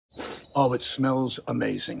Oh, it smells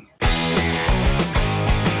amazing.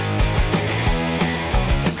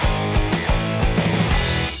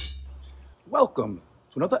 Welcome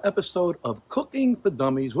to another episode of Cooking for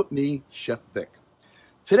Dummies with me, Chef Vic.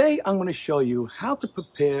 Today, I'm going to show you how to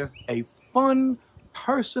prepare a fun,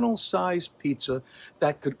 personal-sized pizza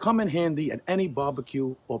that could come in handy at any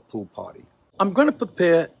barbecue or pool party. I'm going to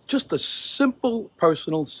prepare just a simple,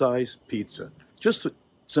 personal-sized pizza. Just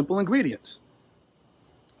simple ingredients.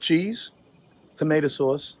 Cheese, tomato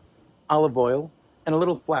sauce, olive oil, and a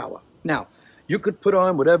little flour. Now, you could put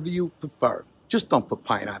on whatever you prefer. Just don't put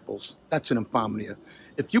pineapples. That's an infamia.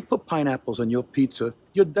 If you put pineapples on your pizza,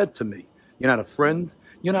 you're dead to me. You're not a friend,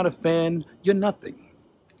 you're not a fan, you're nothing.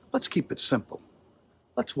 Let's keep it simple.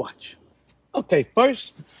 Let's watch. Okay,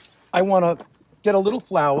 first, I want to get a little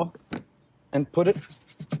flour and put it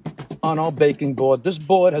on our baking board. This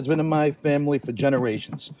board has been in my family for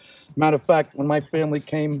generations. Matter of fact, when my family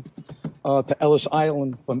came to Ellis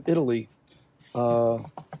Island from Italy,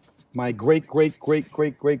 my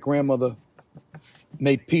great-great-great-great-great-grandmother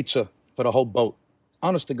made pizza for the whole boat.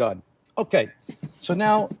 Honest to God. Okay, so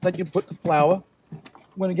now that you put the flour,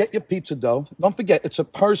 you're going to get your pizza dough. Don't forget, it's a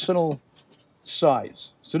personal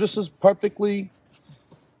size. So this is perfectly,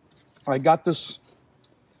 I got this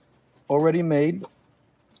already made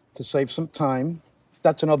to save some time.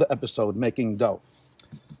 That's another episode, making dough.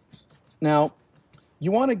 Now,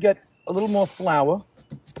 you want to get a little more flour,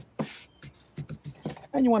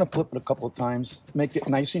 and you want to flip it a couple of times, make it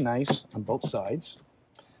nicey nice on both sides.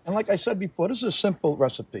 And like I said before, this is a simple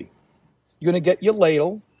recipe. You're going to get your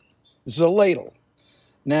ladle. This is a ladle.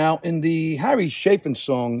 Now, in the Harry Chafin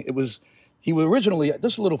song, he was originally,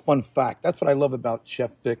 this is a little fun fact. That's what I love about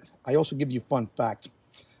Chef Vic. I also give you fun fact.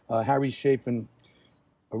 Harry Chafin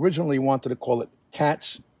originally wanted to call it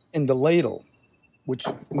Cats in the Ladle, which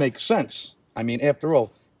makes sense. I mean, after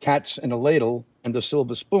all, cats in a ladle and the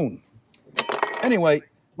silver spoon. Anyway,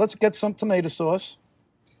 let's get some tomato sauce.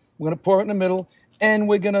 We're going to pour it in the middle, and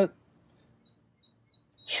we're going to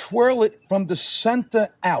swirl it from the center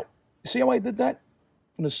out. See how I did that?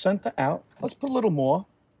 From the center out. Let's put a little more.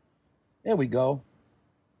 There we go.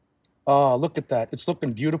 Oh, look at that. It's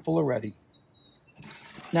looking beautiful already.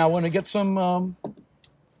 Now, we're going to get some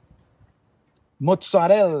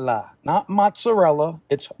mozzarella. Not mozzarella.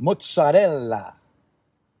 It's mozzarella.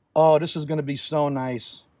 Oh, this is going to be so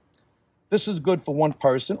nice. This is good for one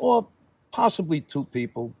person or possibly two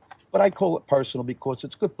people, but I call it personal because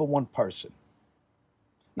it's good for one person.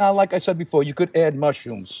 Now, like I said before, you could add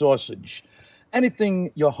mushrooms, sausage,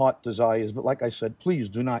 anything your heart desires, but like I said, please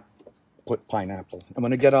do not put pineapple. I'm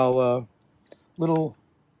going to get our little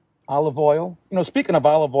olive oil. You know, speaking of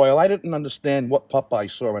olive oil, I didn't understand what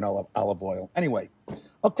Popeye saw in olive oil. Anyway,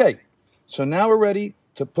 okay, so now we're ready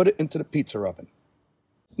to put it into the pizza oven.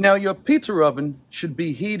 Now, your pizza oven should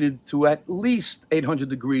be heated to at least 800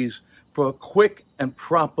 degrees for a quick and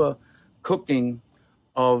proper cooking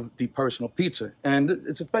of the personal pizza. And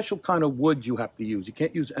it's a special kind of wood you have to use. You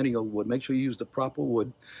can't use any old wood. Make sure you use the proper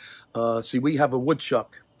wood. See, we have a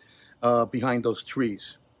woodchuck behind those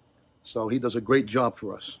trees. So he does a great job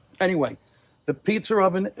for us. Anyway, the pizza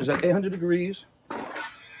oven is at 800 degrees.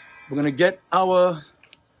 We're going to get our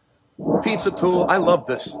pizza tool. I love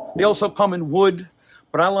this. They also come in wood.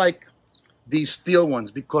 But I like these steel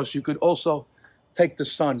ones because you could also take the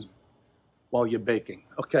sun while you're baking.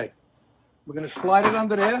 Okay, we're going to slide it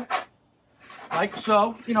under there, like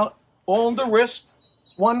so. You know, all on the wrist,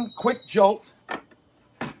 one quick jolt.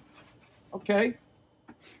 Okay,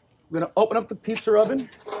 we're going to open up the pizza oven.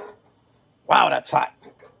 Wow, that's hot.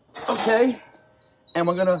 Okay, and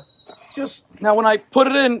we're going to just, now when I put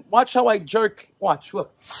it in, watch how I jerk. Watch,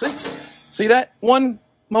 look, see that? One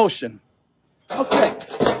motion. Okay,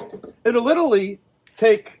 it'll literally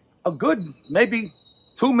take a good, maybe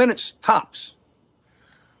 2 minutes tops.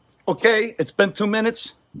 Okay, it's been 2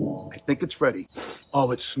 minutes. I think it's ready.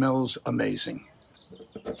 Oh, it smells amazing.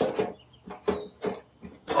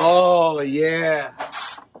 Oh, yeah.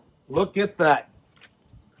 Look at that.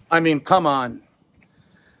 I mean, come on.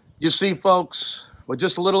 You see, folks, with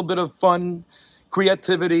just a little bit of fun,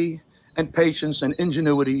 creativity, and patience and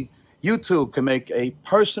ingenuity, you too can make a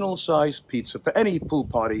personal-sized pizza for any pool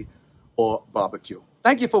party or barbecue.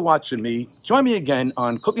 Thank you for watching me. Join me again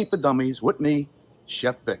on Cooking for Dummies with me,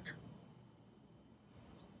 Chef Vic.